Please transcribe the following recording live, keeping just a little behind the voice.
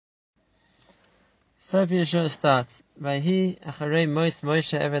Sefer Yeshua starts, Vayhi acharei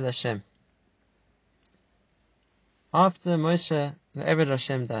Moshe Eved Hashem. After Moshe, the Eved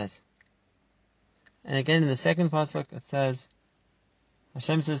Hashem dies. And again in the second pasuk it says,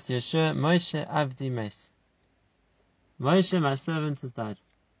 Hashem says to Yeshua, Moshe Avdi Meis. Moshe, my servant, has died.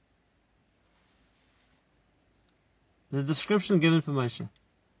 The description given for Moshe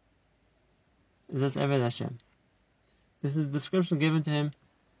is as Eved Hashem. This is the description given to him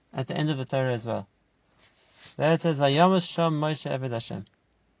at the end of the Torah as well. There it says, Vayomer Shom Moshe Eved Hashem.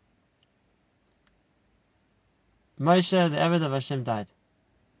 Moshe, the Eved of Hashem, died.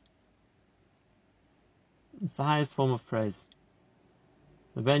 It's the highest form of praise.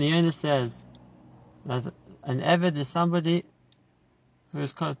 The Ben Yonah says that an Eved is somebody who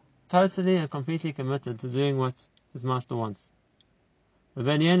is totally and completely committed to doing what his master wants. The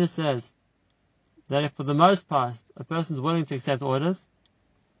Ben Yonah says that if for the most part a person is willing to accept orders,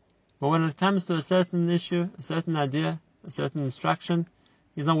 but when it comes to a certain issue, a certain idea, a certain instruction,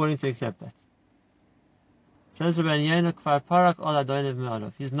 he's not willing to accept that. Says Rabbi Yonah, Kfar Parak Ol Adonev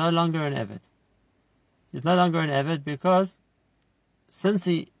Me'olov. He's no longer an Eved. He's no longer an Eved because since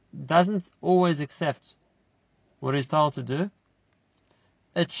he doesn't always accept what he's told to do,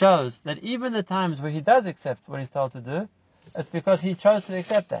 it shows that even the times where he does accept what he's told to do, it's because he chose to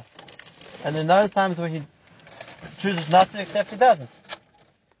accept that. And in those times where he chooses not to accept, he doesn't.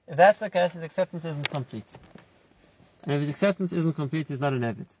 If that's the case, his acceptance isn't complete. And if his acceptance isn't complete, he's not an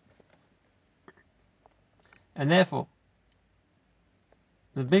Eved. And therefore,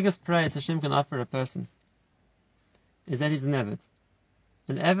 the biggest praise Hashem can offer a person is that he's an Eved.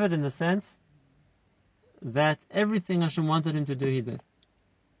 An Eved in the sense that everything Hashem wanted him to do, he did.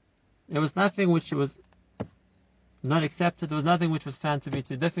 There was nothing which was not accepted, there was nothing which was found to be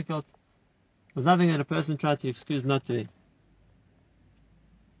too difficult, there was nothing that a person tried to excuse not doing.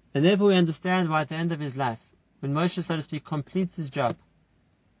 And therefore we understand why at the end of his life, when Moshe, so to speak, completes his job,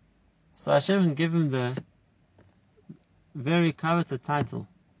 so Hashem can give him the very coveted title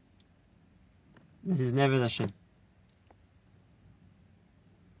that he's Eved Hashem.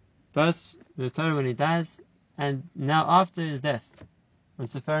 Both the Torah when he dies, and now after his death, when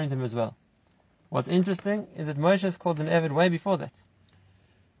it's referring to him as well. What's interesting is that Moshe is called an Eved way before that.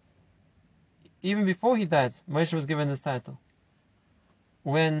 Even before he died, Moshe was given this title.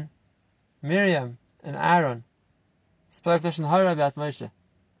 When Miriam and Aaron spoke Lashon Hara about Moshe,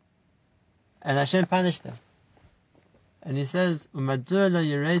 and Hashem punished them, and he says, "Umadua lo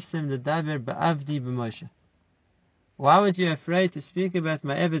yiresim ledaber ba'avdi b'Moshe." Why weren't you afraid to speak about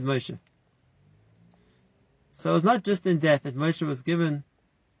my Eved Moshe? So it was not just in death that Moshe was given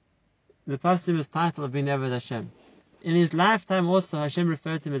the posthumous title of being Eved Hashem. In his lifetime also, Hashem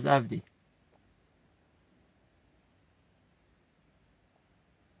referred to him as Avdi.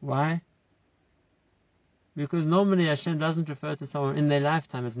 Why? Because normally Hashem doesn't refer to someone in their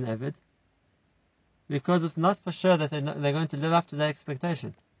lifetime as an Eved, because it's not for sure that they're going to live up to their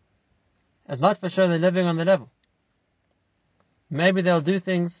expectation. It's not for sure they're living on the level. Maybe they'll do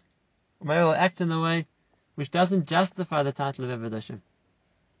things, or maybe they'll act in a way which doesn't justify the title of Eved Hashem.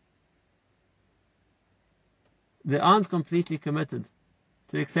 They aren't completely committed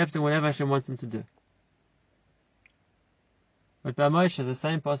to accepting whatever Hashem wants them to do. But by Moshe, the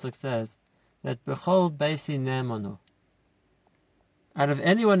same pasuk says that Bechol Beisi Ne'emanu. Out of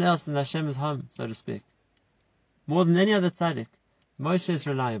anyone else in Hashem's home, so to speak, more than any other tzaddik, Moshe is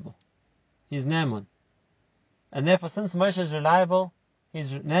reliable. He's Ne'eman. And therefore, since Moshe is reliable,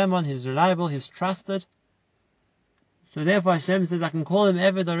 he's Ne'eman, he's reliable, he's trusted, so therefore Hashem says, I can call him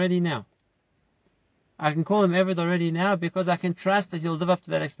Eved already now. I can call him Eved already now because I can trust that he'll live up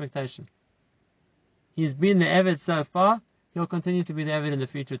to that expectation. He's been the Eved so far, he'll continue to be the Eved in the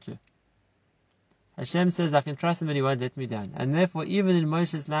future too. Hashem says, I can trust him and he won't let me down. And therefore, even in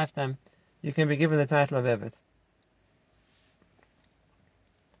Moshe's lifetime, you can be given the title of Eved.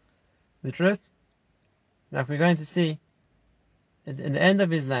 The truth, like we're going to see, in the end of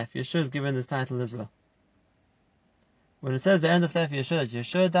his life, Yeshua is given this title as well. When it says the end of Sefer Yeshua, that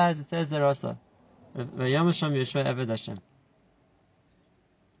Yeshua dies, it says there also, Vayomer Shom Yeshua Eved Hashem.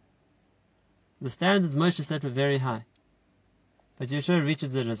 The standards Moshe set were very high, but Yeshua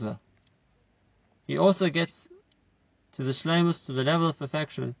reaches it as well. He also gets to the shleimus, to the level of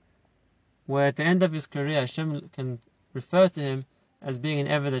perfection, where at the end of his career, Hashem can refer to him as being an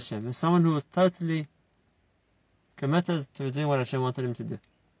Eved Hashem, as someone who was totally committed to doing what Hashem wanted him to do.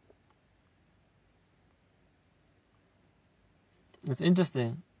 It's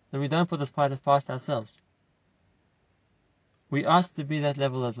interesting that we don't put this part past ourselves. We ask to be that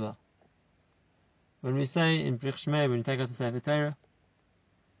level as well. When we say in Brit Shmei, when we take out the Sefer Torah,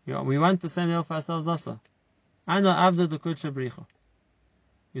 We want the same level for ourselves also. Ano avdu d'kudsha bricha.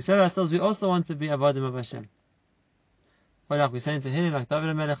 We say ourselves, we also want to be avodim of Hashem. Or like we say in Tehillim, like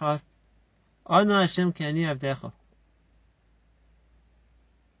David HaMelech asked, Ano Hashem ki ani avdecha.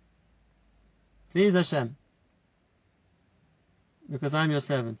 Please Hashem, because I am your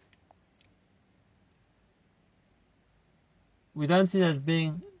servant. We don't see it as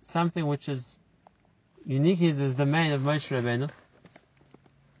being something which is unique in the domain of Moshe Rabbeinu,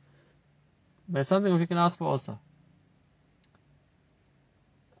 but it's something we can ask for also.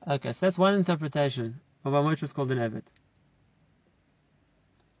 Okay, so that's one interpretation of what Moshe was called an Eved.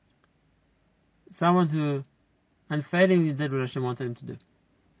 Someone who unfailingly did what Hashem wanted him to do.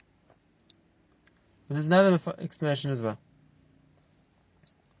 But there's another explanation as well.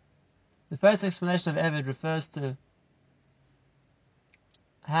 The first explanation of Eved refers to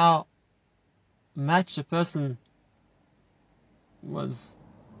how much a person was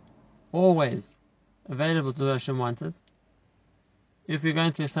always available to do what Hashem wanted. If we're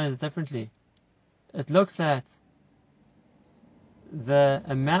going to explain it differently, it looks at the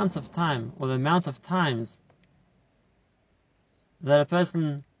amount of time or the amount of times that a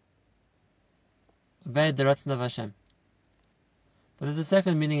person obeyed the Ratzon of Hashem. But there's a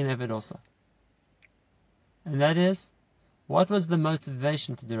second meaning in Eved also. And that is, what was the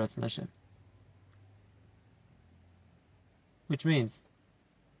motivation to do Ratzon Hashem? Which means,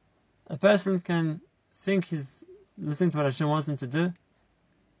 a person can think he's listening to what Hashem wants him to do.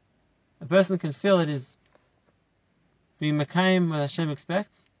 A person can feel that he's being Mekayim what Hashem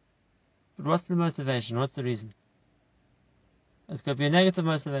expects. But what's the motivation? What's the reason? It could be a negative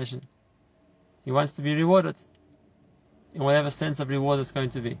motivation. He wants to be rewarded in whatever sense of reward it's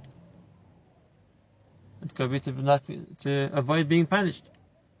going to be. It could be to avoid being punished.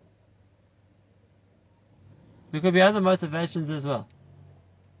 There could be other motivations as well.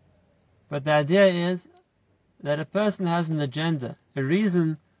 But the idea is that a person has an agenda, a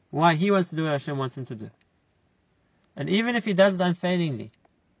reason why he wants to do what Hashem wants him to do. And even if he does it unfailingly,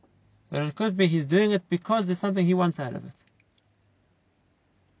 but it could be he's doing it because there's something he wants out of it.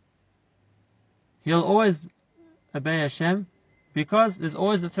 He'll always obey Hashem because there's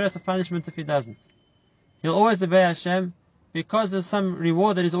always a threat of punishment if he doesn't. He'll always obey Hashem because there's some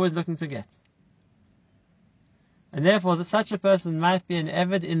reward that he's always looking to get. And therefore, such a person might be an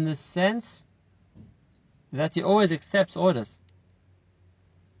Eved in the sense that he always accepts orders.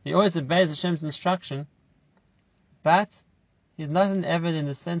 He always obeys Hashem's instruction, but he's not an Eved in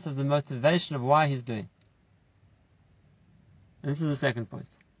the sense of the motivation of why he's doing. And this is the second point.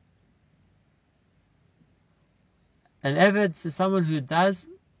 An Eved is someone who does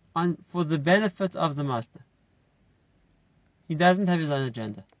for the benefit of the master. He doesn't have his own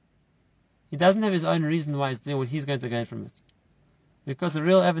agenda. He doesn't have his own reason why he's doing what he's going to gain from it. Because a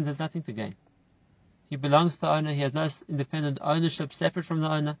real Eved has nothing to gain. He belongs to the owner, he has no independent ownership separate from the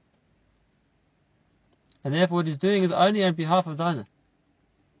owner. And therefore what he's doing is only on behalf of the owner.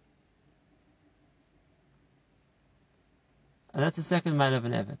 And that's the second mile of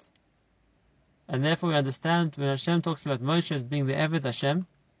an Eved. And therefore we understand when Hashem talks about Moshe as being the Eved Hashem,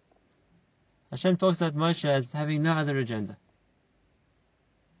 Hashem talks about Moshe as having no other agenda.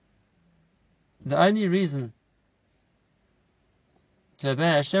 The only reason to obey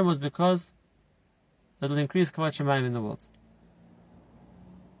Hashem was because it will increase Kavod Shamayim in the world.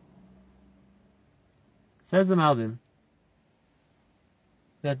 Says the Malbim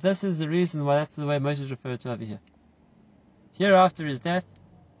that this is the reason why that's the way Moshe is referred to over here. Here after his death,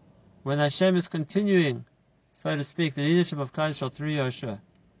 when Hashem is continuing, so to speak, the leadership of Klal Yisrael through Yoshua,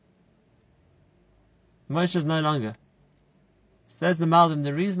 Moshe is no longer. Says the Malbim,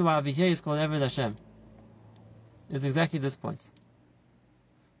 the reason why over here is called Eved Hashem is exactly this point.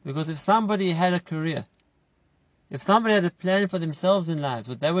 Because if somebody had a career, if somebody had a plan for themselves in life,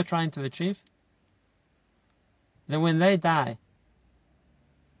 what they were trying to achieve, then when they die,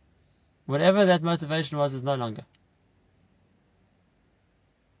 whatever that motivation was is no longer.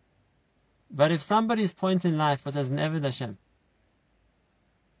 But if somebody's point in life was as an Eved Hashem,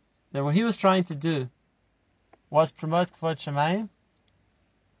 then what he was trying to do was promote Kavod Shamayim,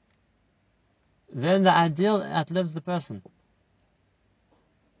 then the ideal outlives the person.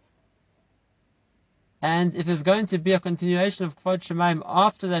 And if there's going to be a continuation of Kavod Shamayim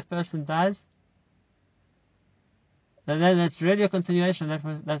after that person dies, then that's really a continuation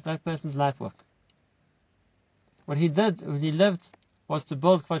of that person's life work. What he did when he lived was to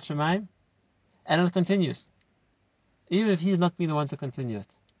build Kavod Shamayim, and it continues, even if he's not being the one to continue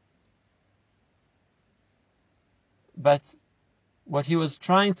it. But what he was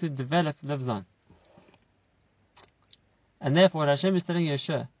trying to develop lives on. And therefore, what Hashem is telling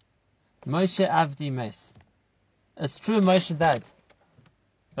Yeshua, Moshe Avdi Mes. It's true Moshe died,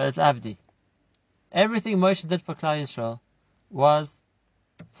 but it's Avdi. Everything Moshe did for Klal Yisrael was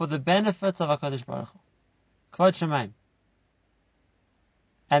for the benefit of HaKadosh Baruch Hu. Kvod Shemaim.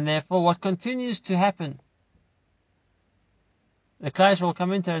 And therefore, what continues to happen, the Klal Yisrael will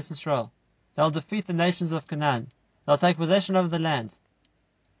come into Eretz Yisrael. They'll defeat the nations of Canaan. They'll take possession of the land.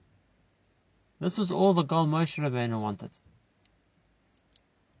 This was all the goal Moshe Rabbeinu wanted.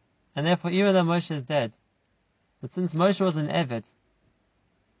 And therefore, even though Moshe is dead, but since Moshe was an Eved,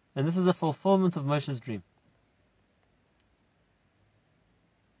 then this is a fulfillment of Moshe's dream.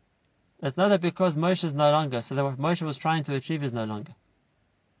 It's not that because Moshe is no longer, so that what Moshe was trying to achieve is no longer.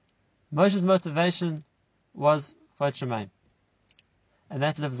 Moshe's motivation was Kvod Shemaim. And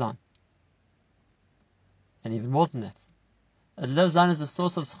that lives on. And even more than that, it lives on as a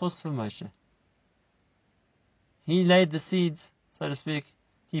source of schus for Moshe. He laid the seeds, so to speak.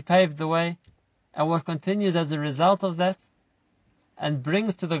 He paved the way. And what continues as a result of that, and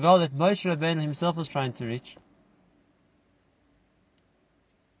brings to the goal that Moshe Rabbeinu himself was trying to reach,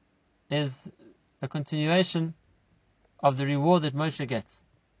 is a continuation of the reward that Moshe gets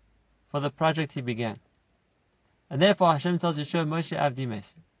for the project he began. And therefore Hashem tells Yeshua, Moshe Avdi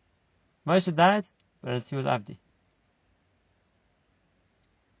Mes. Moshe died, but he was Avdi.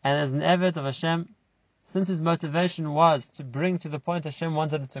 And as an Eved of Hashem, since his motivation was to bring to the point Hashem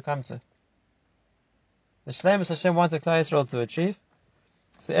wanted him to come to, the Shleimus Hashem wanted Klal Yisrael to achieve,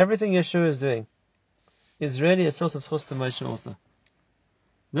 so everything Yeshua is doing is really a source of schus to Moshe also.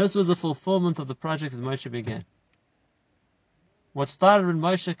 This was a fulfillment of the project that Moshe began. What started when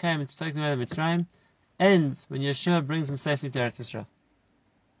Moshe came to take them out of Mitzrayim ends when Yeshua brings them safely to Eretz Yisrael.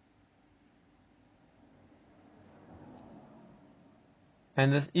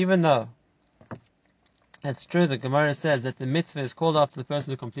 And this, even though it's true that Gemara says that the mitzvah is called after the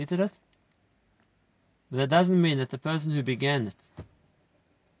person who completed it, but that doesn't mean that the person who began it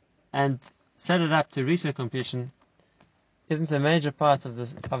and set it up to reach the completion isn't a major part of the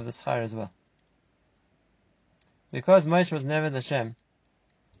schar as well. Because Moshe was never the Hashem,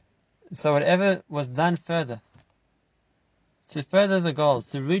 so whatever was done further, to further the goals,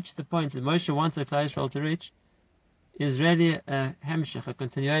 to reach the point that Moshe wanted Klal Yisrael to reach, is really a hemshech, a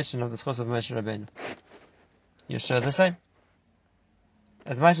continuation of the schos of Moshe Rabbeinu. Yeshua the same.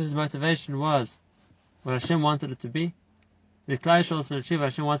 As much as his motivation was what Hashem wanted it to be, the Klal Yisrael to achieve what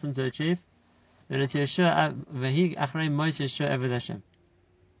Hashem wants them to achieve, then it's Yeshua, V'hi achrei Moshe Yeshua Eved Hashem.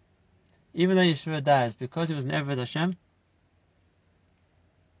 Even though Yeshua dies, because he was an Eved Hashem,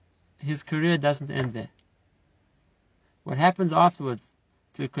 his career doesn't end there. What happens afterwards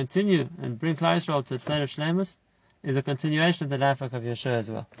to continue and bring Klal Yisrael to a state of Shleimus is a continuation of the life of Yeshua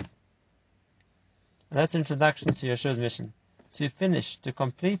as well. And that's an introduction to Yeshua's mission, to finish, to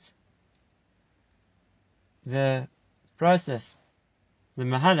complete the process, the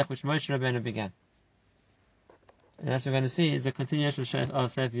mahalach which Moshe Rabbeinu began. And as we're going to see, is a continuation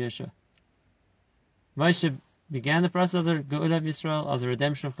of Sefer Yeshua. Moshe began the process of the Geula of Yisrael, of the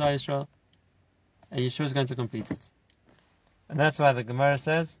redemption of Klal Yisrael, and Yeshua is going to complete it. And that's why the Gemara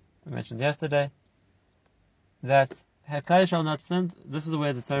says, we mentioned yesterday, that had Klal Yisrael not sinned, this is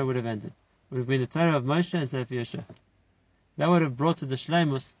where the Torah would have ended. It would have been the Torah of Moshe and Sefer Yeshua. That would have brought to the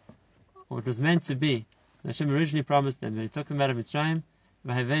Shleimus what was meant to be. Hashem originally promised them when He took them out of Mitzrayim,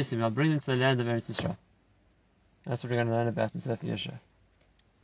 I'll bring them to the land of Eretz Yisrael. That's what we're going to learn about in Sefer Yeshua.